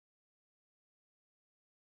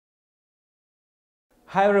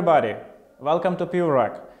Hi everybody, welcome to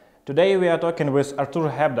PureRack. Today we are talking with Artur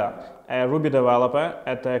Hebda, a Ruby developer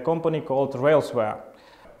at a company called Railsware.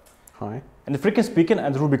 Hi. And frequently speaking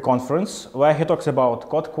at Ruby conference, where he talks about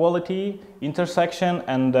code quality, intersection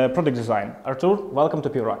and product design. Artur, welcome to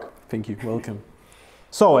PureRack. Thank you, welcome.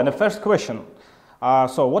 So, and the first question.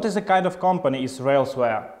 What is the kind of company is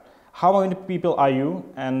Railsware? How many people are you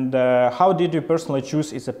and how did you personally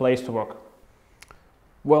choose it's a place to work?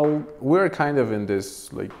 Well, we're kind of in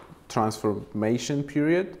this transformation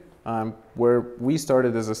period where we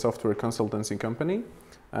started as a software consultancy company,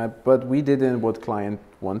 but we didn't what client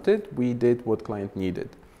wanted, we did what client needed.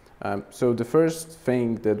 So the first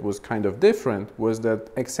thing that was kind of different was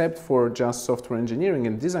that except for just software engineering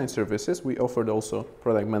and design services, we offered also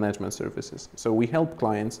product management services. So we help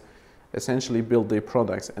clients essentially build their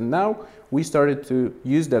products. And now we started to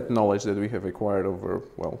use that knowledge that we have acquired over,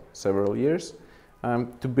 well, several years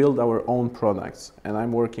to build our own products, and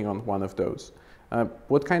I'm working on one of those.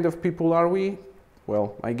 What kind of people are we?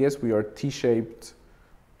 Well, I guess we are T-shaped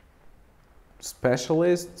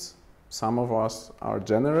specialists. Some of us are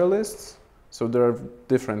generalists, so there are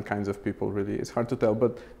different kinds of people really. It's hard to tell,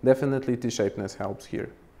 but definitely T-shapedness helps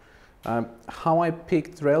here. How I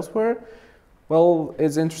picked Railsware? Well,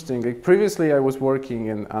 it's interesting. Previously I was working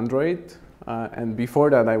in Android, and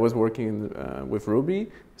before that I was working with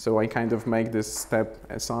Ruby, so I kind of make this step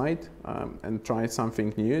aside and try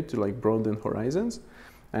something new to broaden horizons.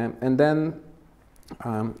 And then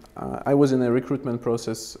I was in a recruitment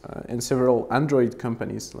process in several Android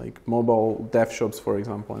companies, like mobile dev shops, for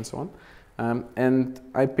example, and so on. And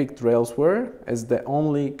I picked Railsware as the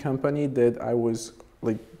only company that I was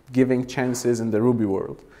giving chances in the Ruby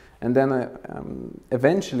world. And then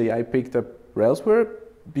eventually I picked up Railsware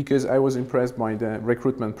because I was impressed by the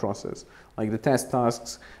recruitment process, like the test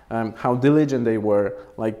tasks, how diligent they were,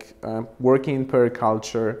 working in pair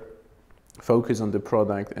culture, focus on the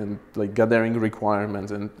product and gathering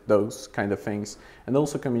requirements and those kind of things, and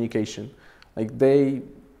also communication. They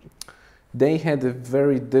had a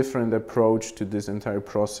very different approach to this entire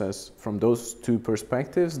process from those two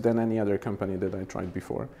perspectives than any other company that I tried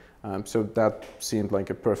before. So that seemed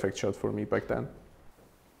like a perfect shot for me back then.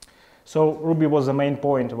 So Ruby was the main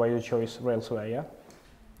point why you chose Railsware, yeah?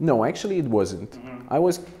 No, actually it wasn't. I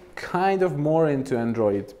was kind of more into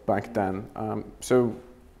Android back then. So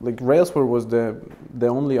Railsware was the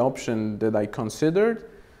only option that I considered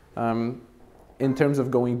in terms of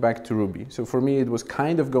going back to Ruby. So for me it was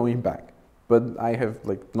kind of going back, but I have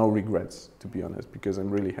no regrets, to be honest, because I'm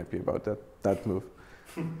really happy about that move.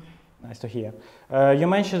 Nice to hear. You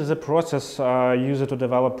mentioned the process used to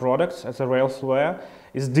develop products as a Railsware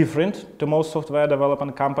is different to most software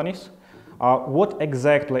development companies. What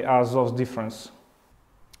exactly are those differences?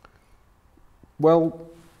 Well,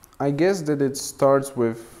 I guess that it starts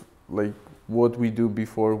with what we do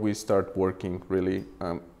before we start working, really.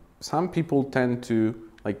 Some people tend to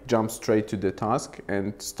jump straight to the task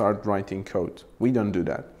and start writing code. We don't do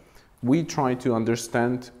that. We try to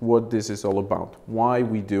understand what this is all about, why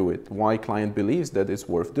we do it, why client believes that it's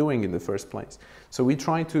worth doing in the first place. So we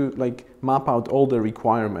try to map out all the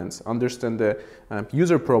requirements, understand the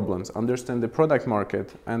user problems, understand the product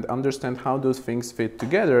market, and understand how those things fit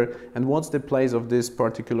together and what's the place of this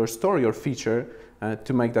particular story or feature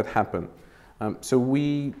to make that happen. So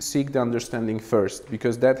we seek the understanding first,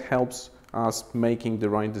 because that helps us making the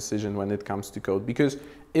right decision when it comes to code. Because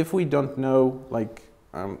if we don't know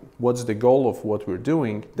what's the goal of what we're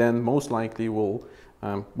doing, then most likely we'll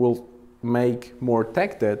make more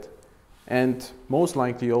tech debt and most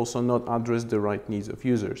likely also not address the right needs of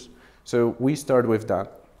users. So we start with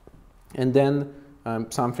that. And then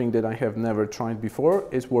something that I have never tried before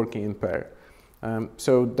is working in pair.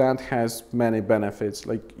 So that has many benefits.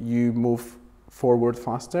 You move forward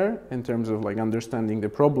faster in terms of understanding the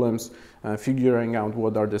problems, figuring out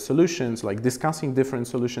what are the solutions, discussing different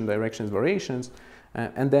solution directions, variations,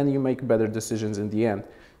 and then you make better decisions in the end.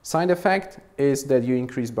 Side effect is that you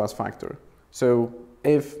increase buzz factor. So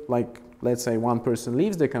if let's say one person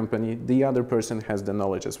leaves the company, the other person has the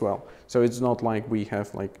knowledge as well. So it's not like we have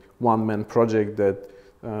one-man project that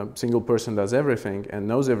single person does everything and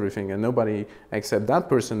knows everything and nobody except that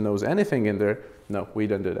person knows anything in there. No, we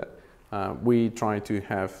don't do that. We try to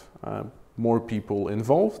have more people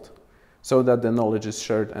involved so that the knowledge is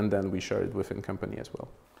shared and then we share it within company as well.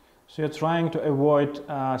 So you're trying to avoid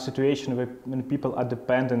a situation when people are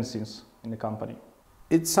dependencies in the company.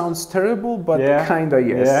 It sounds terrible, but kinda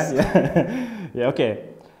yes. Yeah, okay.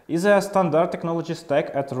 Is there a standard technology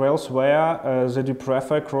stack at Railsware that you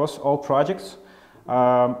prefer across all projects?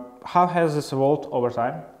 How has this evolved over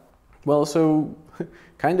time? Well, so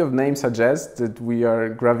kind of name suggests that we are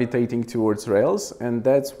gravitating towards Rails, and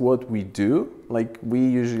that's what we do. Like, we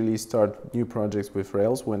usually start new projects with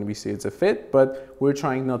Rails when we see it's a fit, but we're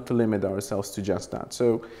trying not to limit ourselves to just that.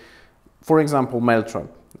 So, for example, Mailtrap,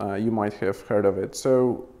 you might have heard of it.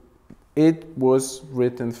 So it was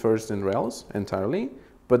written first in Rails entirely,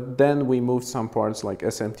 but then we moved some parts like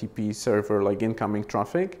SMTP server, like incoming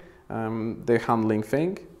traffic, the handling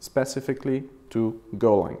thing specifically to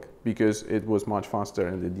Golang, because it was much faster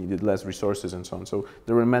and it needed less resources and so on. So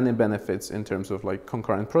there were many benefits in terms of like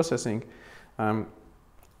concurrent processing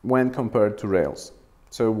when compared to Rails.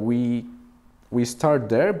 So we start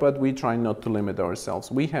there, but we try not to limit ourselves.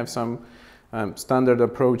 We have some standard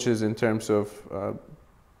approaches in terms of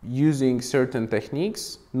using certain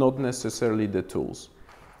techniques, not necessarily the tools.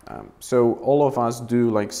 So all of us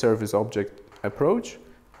do like service object approach,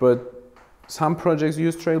 but some projects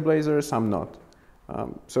use Trailblazer, some not.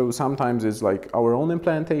 So sometimes it's like our own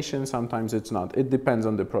implementation, sometimes it's not. It depends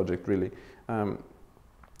on the project, really.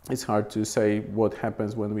 It's hard to say what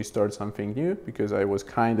happens when we start something new, because I was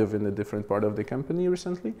kind of in a different part of the company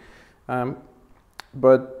recently.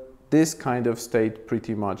 But this kind of stayed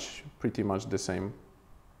pretty much the same,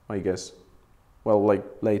 I guess. Well, like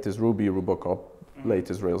latest Ruby, Rubocop,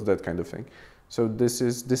 latest Rails, that kind of thing. So this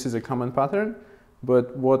is a common pattern,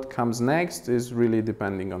 but what comes next is really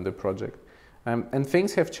depending on the project. And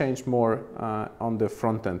things have changed more on the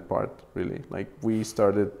front-end part, really. Like we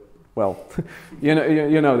started, well, you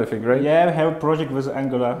know the thing, right? Yeah, I have a project with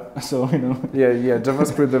Angular, so you know. Yeah,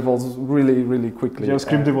 JavaScript evolves really quickly.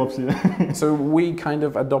 JavaScript DevOps, yeah. So we kind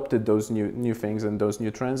of adopted those new things and those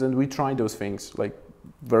new trends, and we try those things. Like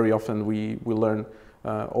very often we learn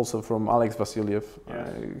also from Alex Vasiliev,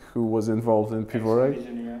 who was involved in Pivot.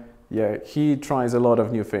 Yeah, he tries a lot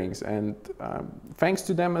of new things, and thanks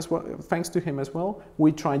to him as well,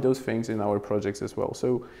 we try those things in our projects as well.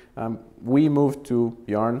 So we moved to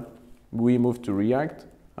Yarn, we moved to React.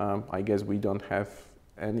 I guess we don't have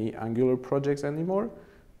any Angular projects anymore.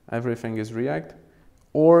 Everything is React.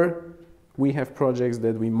 Or we have projects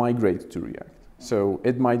that we migrate to React. So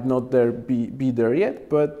it might not be there yet,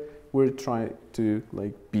 but we're trying to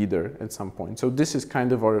like be there at some point. So this is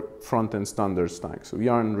kind of our front-end standard stack. So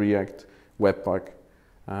Yarn, React, Webpack,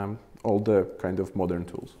 all the kind of modern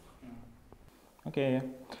tools. Okay. Yeah.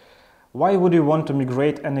 Why would you want to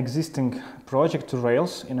migrate an existing project to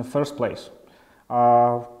Rails in the first place?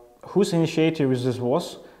 Whose initiative this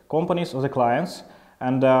was, companies or the clients?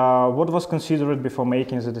 And what was considered before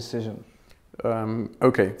making the decision?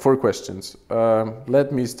 Okay, 4 questions.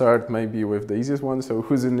 Let me start maybe with the easiest one. So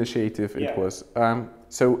whose initiative it was?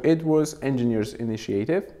 So it was engineers'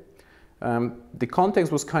 initiative. The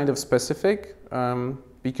context was kind of specific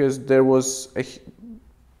because there was a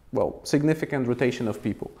significant rotation of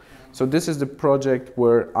people. So this is the project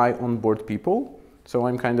where I onboard people. So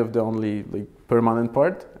I'm kind of the only like permanent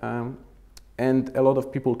part, and a lot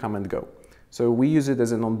of people come and go. So we use it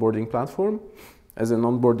as an onboarding platform, as an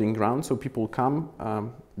onboarding ground. So people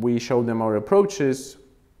come, we show them our approaches,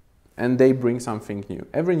 and they bring something new.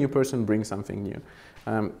 Every new person brings something new.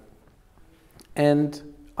 And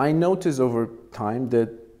I notice over time that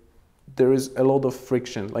there is a lot of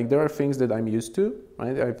friction. Like there are things that I'm used to,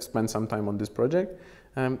 right? I've spent some time on this project,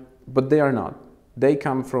 but they are not. They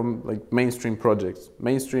come from like mainstream projects.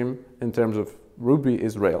 Mainstream in terms of Ruby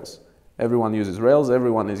is Rails. Everyone uses Rails,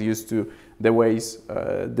 everyone is used to the ways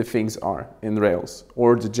the things are in Rails,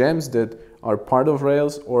 or the gems that are part of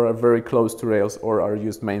Rails or are very close to Rails or are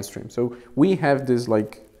used mainstream. So we have this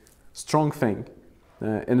like strong thing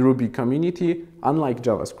in Ruby community, unlike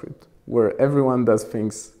JavaScript, where everyone does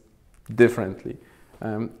things differently.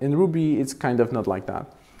 In Ruby, it's kind of not like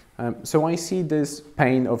that. So I see this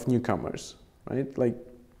pain of newcomers, right? Like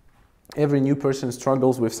every new person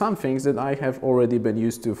struggles with some things that I have already been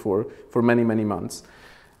used to for many, many months.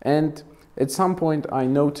 And at some point I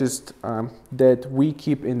noticed that we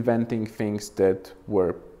keep inventing things that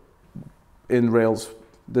were in Rails,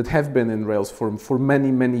 that have been in Rails for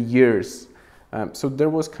many, many years. So there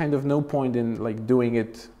was kind of no point in like doing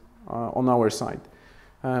it on our side.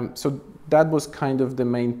 So that was kind of the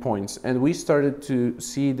main points. And we started to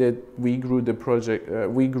see that we grew the project,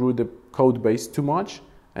 we grew the code base too much,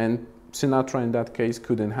 and Sinatra in that case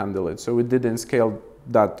couldn't handle it. So it didn't scale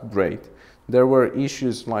that great. There were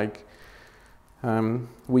issues like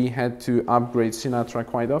we had to upgrade Sinatra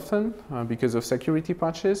quite often because of security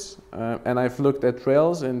patches. And I've looked at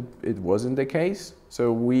Rails and it wasn't the case.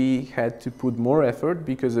 So we had to put more effort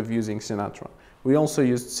because of using Sinatra. We also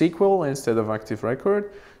used SQL instead of Active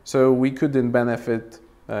Record. So we couldn't benefit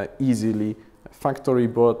easily. Factory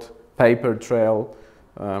bot, paper trail,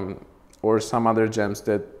 or some other gems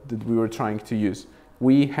that we were trying to use.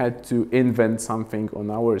 We had to invent something on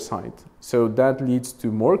our side. So that leads to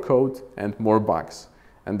more code and more bugs.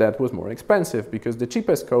 And that was more expensive because the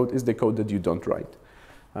cheapest code is the code that you don't write.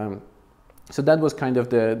 So that was kind of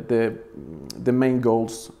the main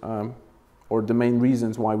goals or the main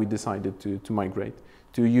reasons why we decided to migrate.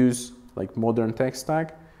 To use like modern tech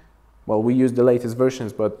stack. Well, we used the latest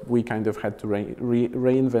versions, but we kind of had to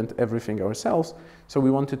reinvent everything ourselves. So we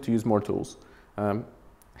wanted to use more tools,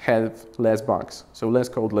 have less bugs, so less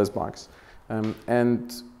code, less bugs,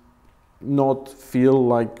 and not feel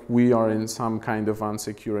like we are in some kind of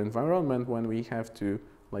unsecure environment when we have to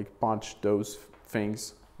like patch those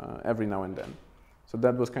things every now and then. So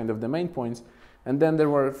that was kind of the main points. And then there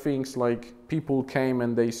were things like people came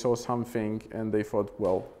and they saw something and they thought,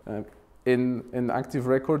 well, in active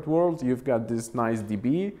record world, you've got this nice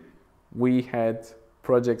DB. We had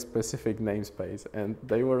project-specific namespace, and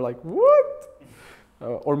they were like, what?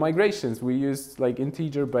 Or migrations, we used like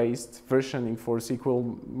integer-based versioning for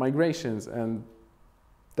SQL migrations, and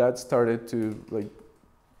that started to like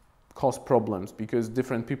cause problems because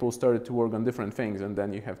different people started to work on different things, and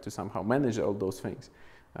then you have to somehow manage all those things.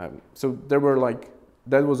 So there were like,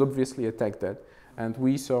 that was obviously a tech debt, and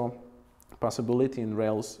we saw possibility in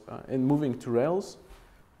Rails, in moving to Rails,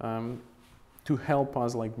 to help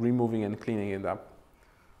us like removing and cleaning it up.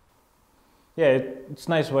 Yeah, it's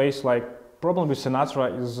nice ways. Like problem with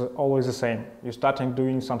Sinatra is always the same. You're starting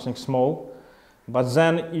doing something small, but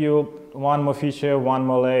then you one more feature, one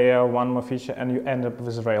more layer, one more feature, and you end up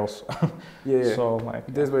with Rails. Yeah. So like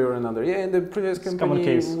this way or another. Yeah, in the previous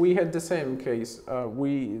company, we had the same case.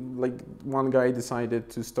 We like one guy decided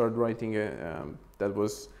to start writing a that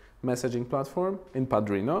was messaging platform in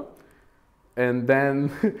Padrino, and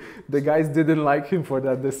then the guys didn't like him for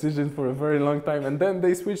that decision for a very long time, and then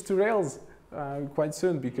they switched to Rails quite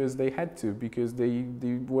soon because they had to, because they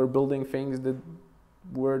were building things that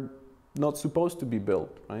were not supposed to be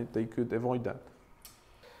built, right? They could avoid that.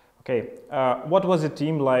 Okay, what was the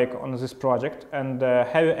team like on this project, and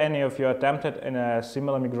have any of you attempted in a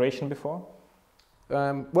similar migration before?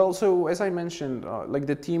 Well, so as I mentioned, like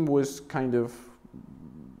the team was kind of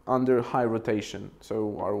under high rotation.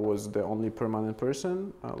 So I was the only permanent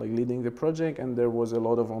person like leading the project, and there was a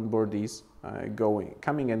lot of onboardees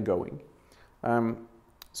coming and going.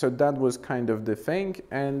 So that was kind of the thing,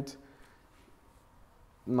 and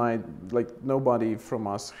like nobody from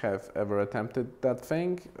us have ever attempted that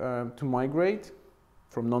thing to migrate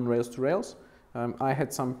from non-Rails to Rails. I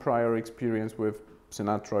had some prior experience with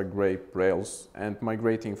Sinatra, Grape, Rails, and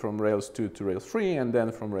migrating from Rails 2 to Rails 3, and then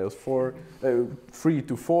from Rails 3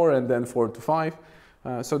 to 4, and then 4 to 5.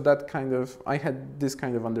 So that kind of, I had this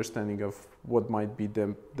kind of understanding of what might be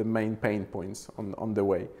the main pain points on the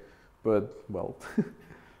way, but well.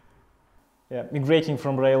 Yeah, migrating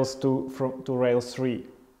from Rails to Rails 3.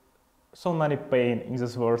 So many pain in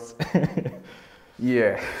this word.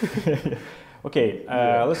 Yeah. Okay,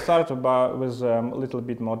 let's start with a little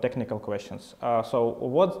bit more technical questions. So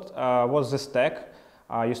what was the stack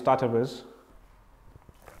you started with?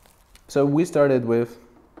 So we started with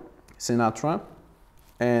Sinatra,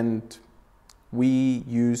 and we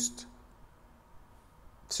used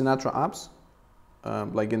Sinatra apps,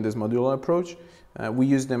 like in this modular approach. We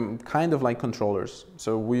used them kind of like controllers.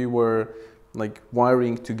 So we were like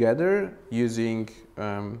wiring together using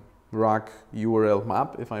rack URL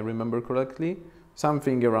map, if I remember correctly,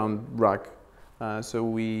 something around rack. So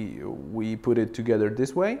we put it together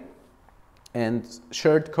this way, and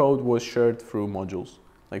shared code was shared through modules,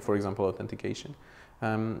 like for example authentication.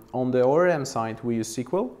 On the ORM side, we use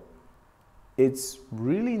SQL. It's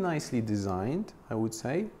really nicely designed, I would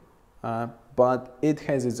say, but it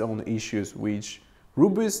has its own issues which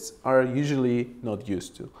Rubyists are usually not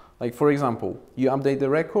used to. Like for example, you update the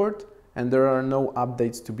record and there are no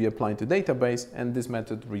updates to be applied to database, and this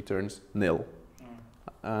method returns nil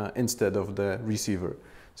instead of the receiver.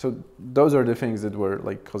 So those are the things that were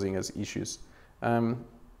like causing us issues.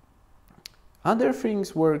 Other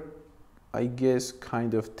things were, I guess,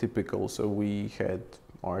 kind of typical. So we had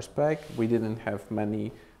RSpec. We didn't have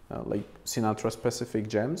many like Sinatra specific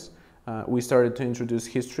gems. We started to introduce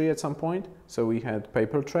history at some point. So we had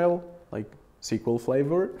paper trail, like SQL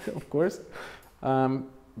flavor, of course.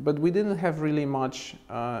 But we didn't have really much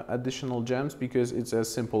additional gems because it's a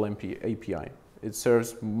simple API. It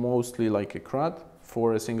serves mostly like a CRUD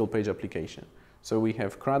for a single page application. So we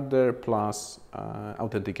have CRUD there plus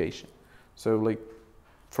authentication. So like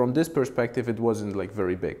from this perspective, it wasn't like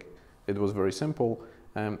very big. It was very simple,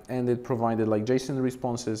 and it provided like JSON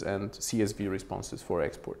responses and CSV responses for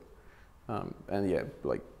export. And yeah,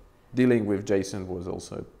 like dealing with JSON was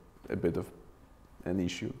also a bit of an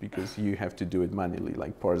issue because you have to do it manually,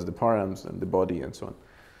 like parse the params and the body and so on.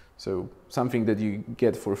 So something that you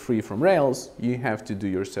get for free from Rails, you have to do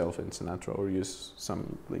yourself in Sinatra or use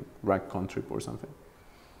some like rack contrib or something.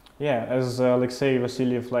 Yeah, as Alexei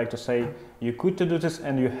Vasilyev like to say, you could to do this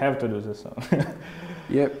and you have to do this.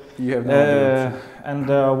 Yep, you have no idea. And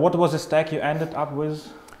what was the stack you ended up with?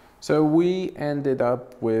 So we ended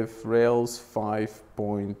up with Rails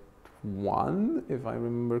 5.1, if I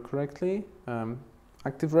remember correctly.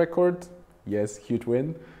 Active record, yes, huge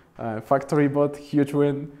win. Factory bot, huge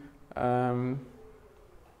win. Yeah,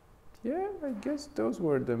 I guess those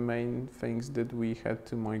were the main things that we had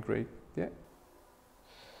to migrate. Yeah.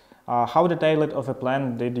 How detailed of a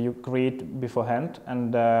plan did you create beforehand,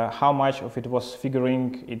 and how much of it was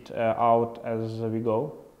figuring it out as we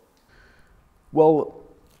go? Well,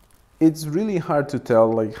 it's really hard to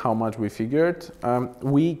tell like how much we figured.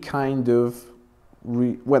 We kind of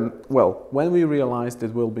when we realized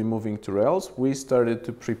that we'll be moving to Rails, we started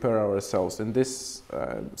to prepare ourselves in this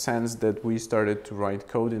sense that we started to write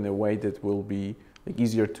code in a way that will be like,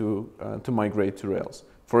 easier to migrate to Rails.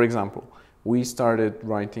 For example, we started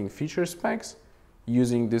writing feature specs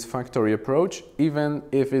using this factory approach, even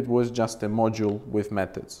if it was just a module with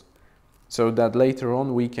methods, so that later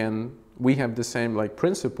on we have the same like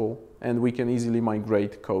principle and we can easily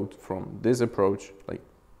migrate code from this approach, like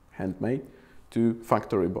handmade, to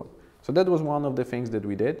factory bot. So that was one of the things that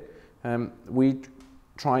we did. We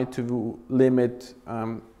tried to limit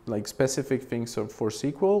like specific things for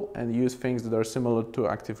SQL and use things that are similar to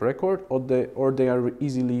Active Record, or they are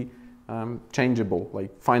easily changeable,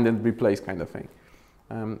 like find and replace kind of thing.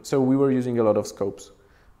 So we were using a lot of scopes,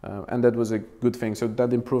 and that was a good thing. So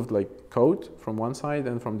that improved like code from one side,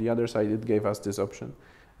 and from the other side it gave us this option.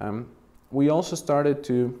 We also started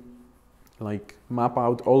to like map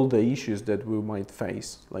out all the issues that we might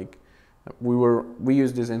face. Like we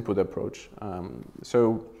used this input approach.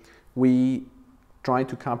 So we try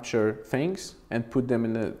to capture things and put them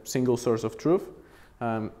in a single source of truth.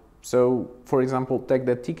 So for example, take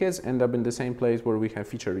that tickets end up in the same place where we have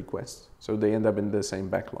feature requests. So they end up in the same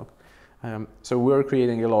backlog. So we're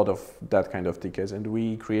creating a lot of that kind of tickets, and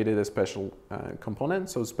we created a special component,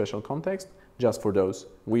 so special context, just for those.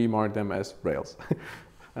 We mark them as Rails.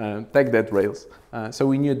 Take that Rails. So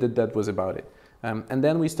we knew that that was about it. And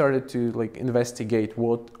then we started to like investigate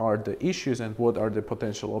what are the issues and what are the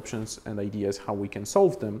potential options and ideas how we can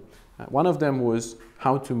solve them. One of them was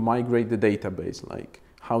how to migrate the database, like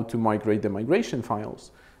how to migrate the migration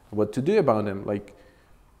files, what to do about them, like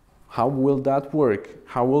how will that work?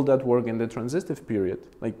 How will that work in the transitive period?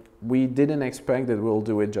 Like we didn't expect that we'll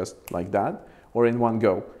do it just like that or in one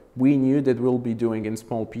go. We knew that we'll be doing in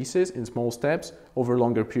small pieces, in small steps over a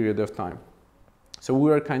longer period of time. So we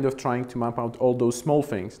were kind of trying to map out all those small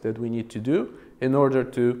things that we need to do in order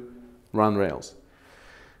to run Rails.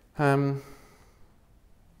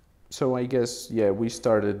 So I guess, yeah, we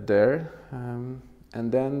started there,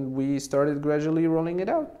 and then we started gradually rolling it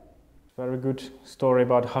out. Very good story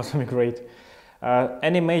about how to migrate.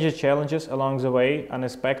 Any major challenges along the way,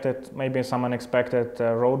 unexpected, maybe some unexpected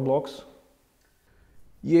roadblocks?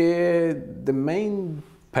 Yeah, the main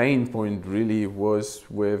pain point really was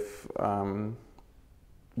with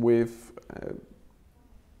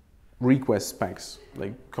request specs,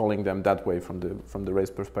 like calling them that way from the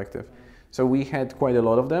Rails perspective. So we had quite a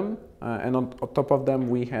lot of them, and on top of them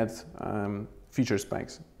we had feature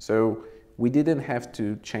specs. So we didn't have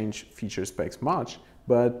to change feature specs much,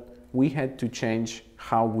 but we had to change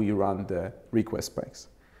how we run the request specs,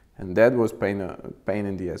 and that was pain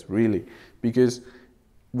in the ass, really, because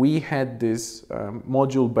we had this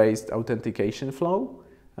module-based authentication flow,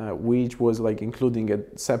 which was like including a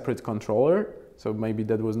separate controller. So maybe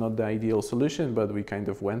that was not the ideal solution, but we kind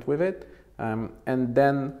of went with it. And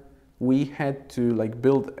then we had to like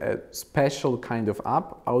build a special kind of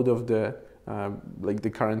app out of the like the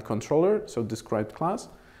current controller, so described class,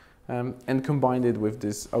 and combined it with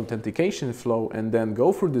this authentication flow, and then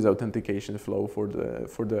go through this authentication flow for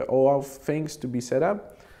the OAuth things to be set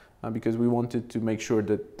up. Because we wanted to make sure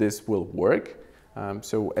that this will work.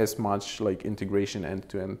 So as much like integration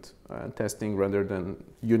end-to-end testing rather than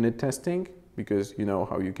unit testing, because you know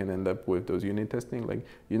how you can end up with those unit testing. Like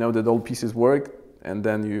you know that all pieces work, and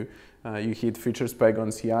then you hit feature spec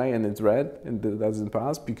on CI and it's red and it doesn't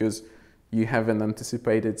pass because you haven't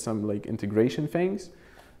anticipated some like integration things.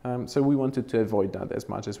 So we wanted to avoid that as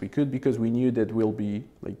much as we could, because we knew that we'll be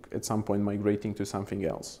like at some point migrating to something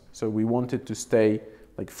else. So we wanted to stay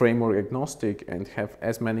like framework agnostic and have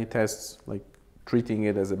as many tests like treating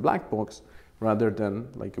it as a black box rather than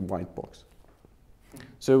like a white box.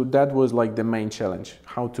 So that was like the main challenge,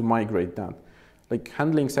 how to migrate that. Like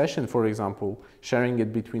handling session, for example, sharing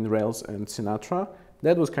it between Rails and Sinatra,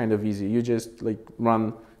 that was kind of easy. You just like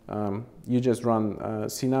run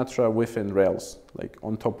Sinatra within Rails, like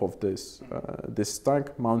on top of this this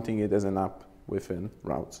stack, mounting it as an app within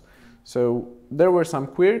routes. So there were some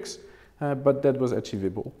quirks, but that was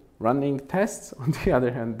achievable. Running tests, on the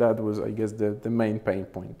other hand, that was, I guess, the main pain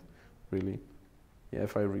point, really.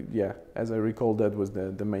 Yeah, as I recall, that was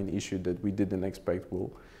the main issue that we didn't expect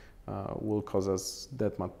will cause us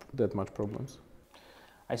that much problems.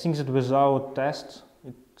 I think that without tests,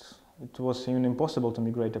 it was even impossible to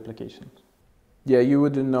migrate applications. Yeah, you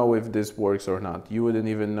wouldn't know if this works or not. You wouldn't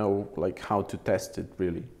even know like how to test it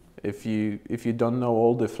really. If you don't know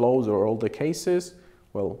all the flows or all the cases,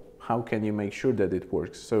 well, how can you make sure that it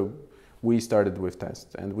works? So we started with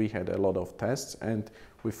tests, and we had a lot of tests, and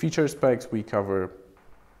with feature specs we cover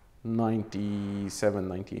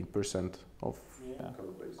 97-98% of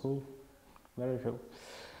code base. Cool, very cool.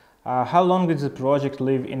 How long did the project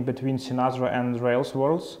live in between Sinatra and Rails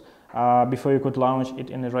worlds before you could launch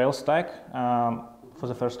it in the Rails stack for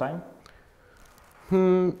the first time?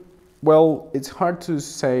 Well, it's hard to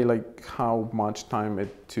say like how much time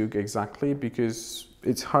it took exactly, because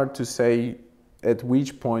it's hard to say at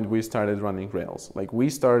which point we started running Rails. Like we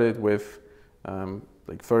started with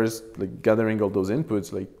like first like gathering all those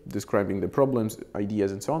inputs, like describing the problems,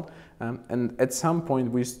 ideas, and so on. And at some point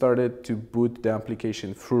we started to boot the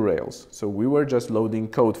application through Rails. So we were just loading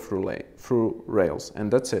code through Rails, and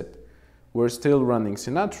that's it. We're still running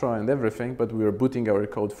Sinatra and everything, but we were booting our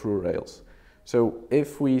code through Rails. So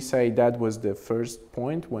if we say that was the first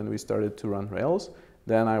point when we started to run Rails,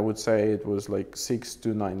 then I would say it was like 6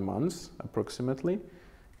 to 9 months approximately.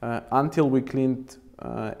 Until we cleaned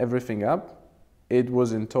everything up, it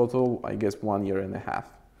was in total, I guess, 1.5 years.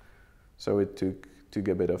 So it took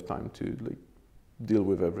a bit of time to like deal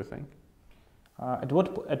with everything. At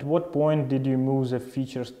what point did you move the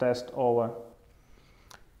features test over?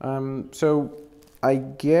 So I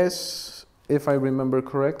guess, if I remember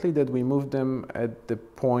correctly, that we moved them at the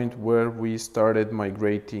point where we started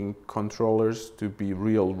migrating controllers to be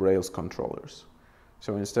real Rails controllers.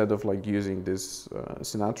 So instead of like using this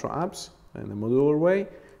Sinatra apps in a modular way,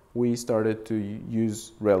 we started to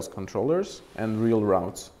use Rails controllers and real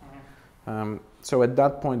routes. So at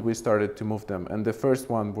that point we started to move them, and the first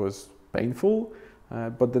one was painful,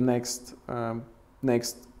 but the next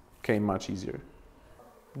came much easier.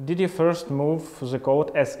 Did you first move the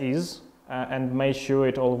code as is and make sure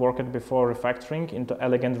it all worked before refactoring into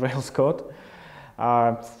elegant Rails code?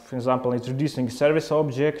 For example, introducing service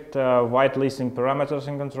object, whitelisting parameters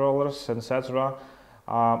in controllers, etc.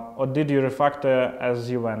 Or did you refactor as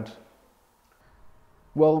you went?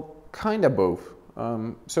 Well, kind of both.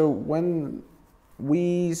 So when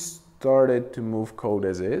we started to move code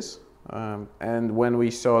as is, and when we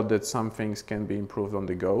saw that some things can be improved on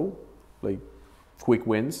the go, like quick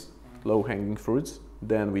wins, low-hanging fruits,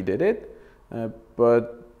 then we did it.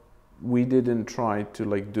 But we didn't try to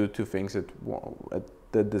like do two things at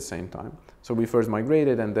the same time. So we first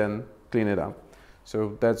migrated and then clean it up.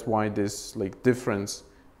 So that's why this like difference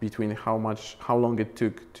between how long it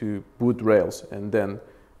took to boot Rails and then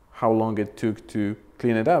how long it took to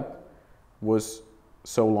clean it up was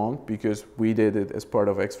so long, because we did it as part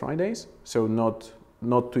of X Fridays. So not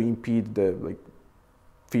to impede the like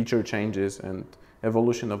feature changes and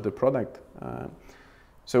evolution of the product.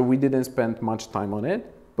 So we didn't spend much time on it,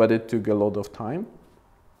 but it took a lot of time.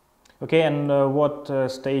 Okay, and what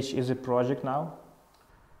stage is the project now?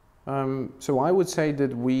 So I would say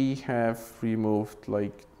that we have removed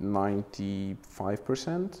like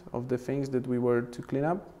 95% of the things that we were to clean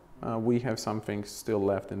up. We have some things still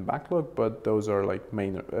left in backlog, but those are like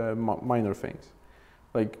minor things.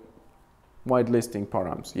 Like whitelisting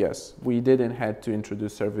params, yes. We didn't have to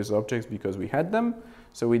introduce service objects because we had them,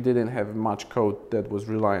 so we didn't have much code that was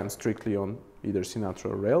reliant strictly on either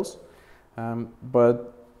Sinatra or Rails.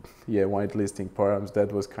 But yeah, whitelisting params,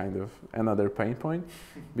 that was kind of another pain point,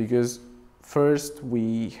 because first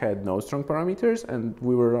we had no strong parameters and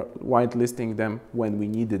we were whitelisting them when we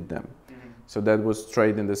needed them. So that was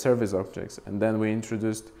straight in the service objects. And then we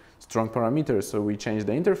introduced strong parameters, so we changed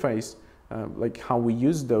the interface, like how we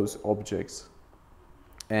use those objects.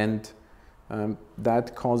 And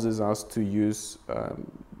that causes us to use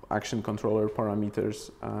action controller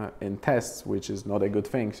parameters in tests, which is not a good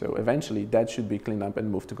thing. So eventually that should be cleaned up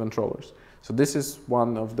and moved to controllers. So this is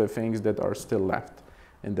one of the things that are still left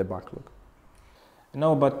in the backlog.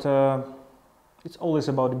 No, but it's always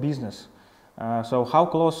about the business. So how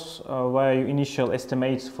close were your initial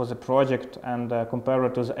estimates for the project and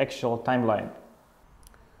compared to the actual timeline?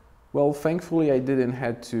 Well, thankfully I didn't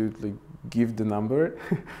have to like give the number,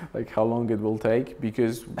 like how long it will take,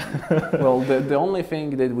 because well, the only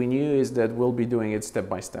thing that we knew is that we'll be doing it step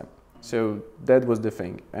by step. So that was the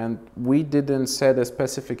thing, and we didn't set a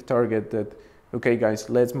specific target that, okay guys,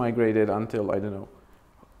 let's migrate it until, I don't know,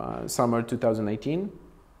 summer 2018.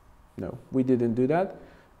 No, we didn't do that.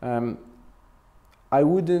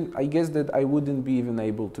 I guess that I wouldn't be even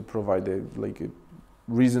able to provide a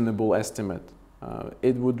reasonable estimate.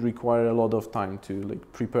 It would require a lot of time to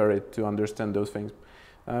like prepare it, to understand those things.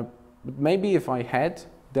 But maybe if I had,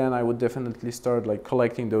 then I would definitely start like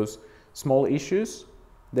collecting those small issues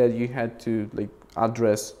that you had to like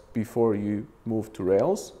address before you move to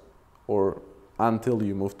Rails, or until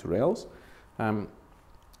you move to Rails.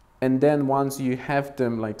 And then once you have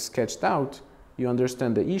them like sketched out, you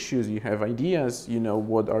understand the issues, you have ideas, you know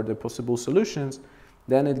what are the possible solutions,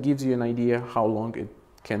 then it gives you an idea how long it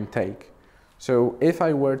can take. So if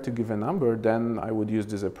I were to give a number, then I would use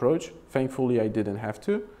this approach. Thankfully, I didn't have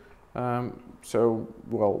to. So,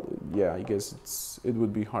 well, yeah, I guess it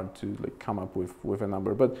would be hard to like come up with a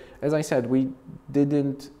number. But as I said, we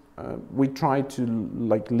didn't. We tried to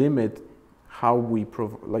like limit how we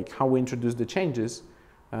introduce the changes,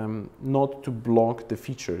 not to block the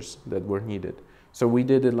features that were needed. So we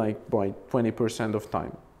did it like by 20% of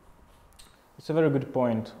time. It's a very good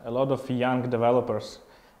point. A lot of young developers,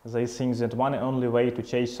 they think that one and only way to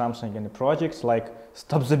change something in the projects, like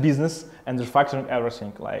stop the business and refactoring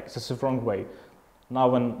everything, like this is the wrong way. No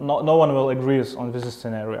one will agree on this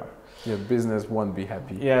scenario. Yeah, business won't be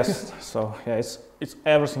happy. Yes, so yeah, it's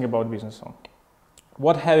everything about business. So,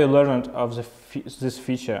 what have you learned of this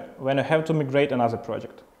feature when you have to migrate another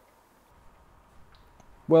project?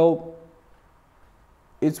 Well,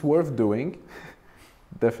 it's worth doing.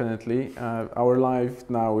 Definitely. Our life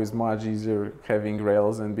now is much easier having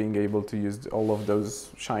Rails and being able to use all of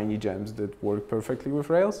those shiny gems that work perfectly with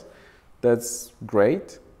Rails. That's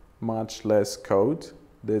great. Much less code.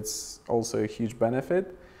 That's also a huge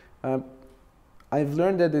benefit. I've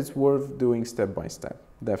learned that it's worth doing step by step,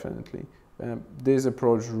 definitely. This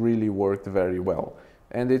approach really worked very well.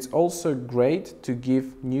 And it's also great to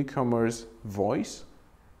give newcomers voice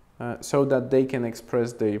so that they can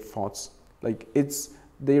express their thoughts. Like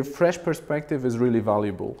their fresh perspective is really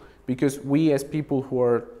valuable, because we as people who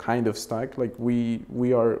are kind of stuck, like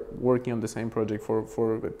we are working on the same project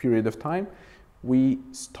for a period of time, we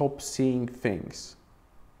stop seeing things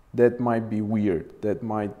that might be weird, that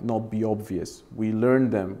might not be obvious. We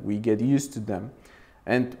learn them, we get used to them.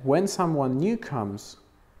 And when someone new comes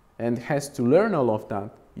and has to learn all of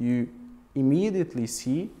that, you immediately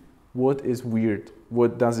see what is weird,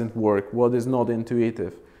 what doesn't work, what is not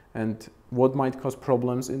intuitive, and what might cause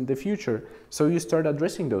problems in the future. So you start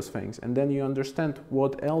addressing those things, and then you understand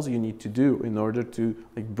what else you need to do in order to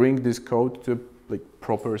like bring this code to like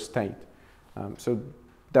proper state. So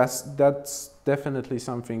that's definitely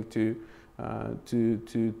something to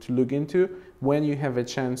look into. When you have a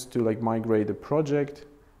chance to like migrate a project,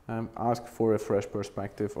 ask for a fresh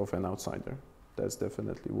perspective of an outsider. That's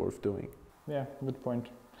definitely worth doing. Yeah, good point.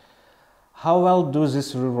 How well do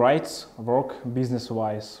these rewrites work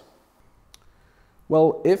business-wise?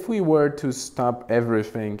 Well, if we were to stop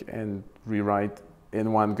everything and rewrite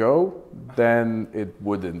in one go, then it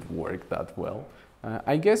wouldn't work that well.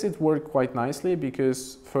 I guess it worked quite nicely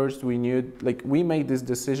because first we knew, like we made this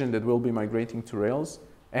decision that we'll be migrating to Rails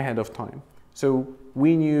ahead of time. So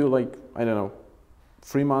we knew like, I don't know,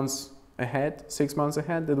 3 months ahead, 6 months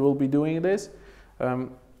ahead that we'll be doing this.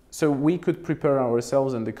 So we could prepare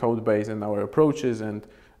ourselves and the code base and our approaches and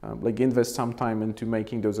like invest some time into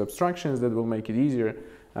making those abstractions that will make it easier.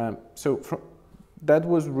 That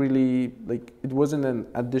was really like, it wasn't an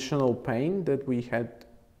additional pain that we had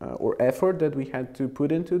or effort that we had to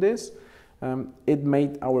put into this. It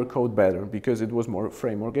made our code better because it was more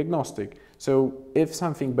framework agnostic. So if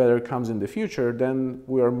something better comes in the future, then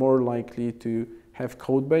we are more likely to have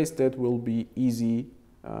code base that will be easy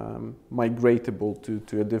migratable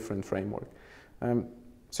to a different framework.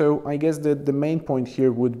 So I guess that the main point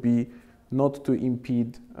here would be not to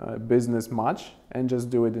impede business much and just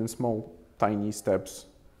do it in small, tiny steps,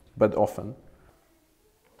 but often.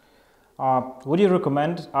 Would you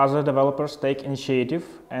recommend other developers take initiative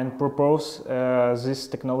and propose this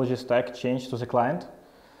technology stack change to the client?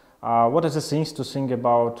 What are the things to think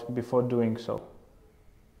about before doing so?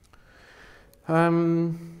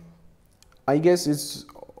 I guess it's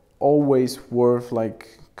always worth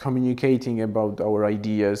like communicating about our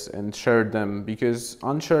ideas and share them, because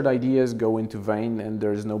unshared ideas go into vain and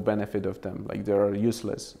there's no benefit of them. Like, they are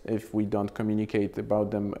useless if we don't communicate about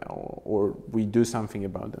them or we do something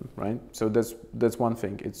about them, right? So that's one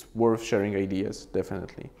thing. It's worth sharing ideas,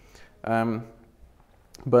 definitely.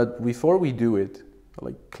 But before we do it,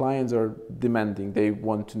 like, clients are demanding, they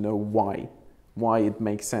want to know why it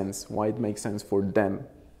makes sense, why it makes sense for them,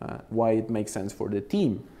 why it makes sense for the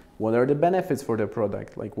team. What are the benefits for the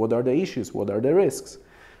product? Like, what are the issues? What are the risks?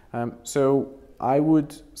 So I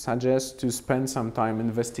would suggest to spend some time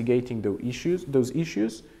investigating those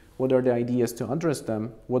issues. What are the ideas to address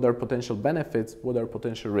them? What are potential benefits? What are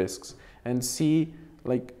potential risks? And see,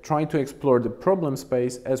 like, try to explore the problem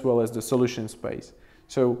space as well as the solution space.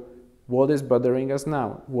 So what is bothering us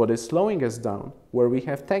now? What is slowing us down? Where we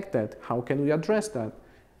have tech debt? How can we address that?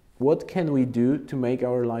 What can we do to make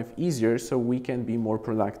our life easier so we can be more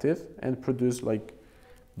productive and produce, like,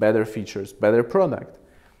 better features, better product?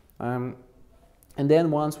 And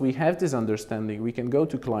then once we have this understanding, we can go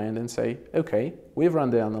to client and say, okay, we've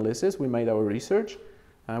run the analysis, we made our research,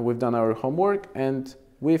 we've done our homework, and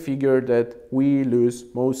we figured that we lose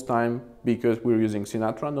most time because we're using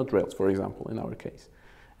Sinatra, not Rails, for example, in our case.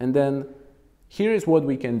 And then here is what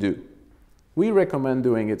we can do. We recommend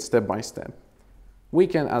doing it step by step. We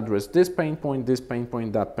can address this pain point,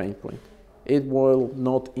 that pain point. It will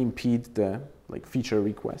not impede the, like, feature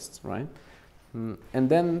requests, right? And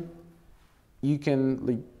then you can,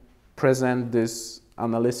 like, present this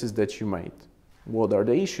analysis that you made. What are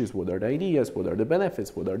the issues? What are the ideas? What are the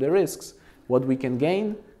benefits? What are the risks? What we can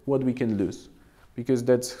gain? What we can lose? Because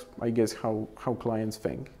that's, I guess, how clients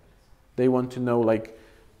think. They want to know, like,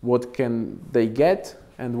 what can they get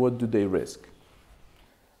and what do they risk.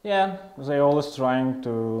 Yeah, they're always trying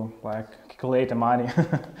to, like, calculate the money.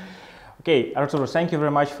 Okay, Artur, thank you very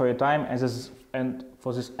much for your time and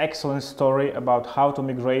for this excellent story about how to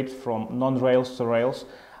migrate from non-Rails to Rails.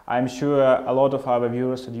 I'm sure a lot of our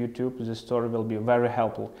viewers at YouTube, this story will be very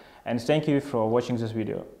helpful. And thank you for watching this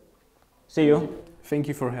video. See you. Thank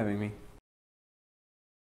you for having me.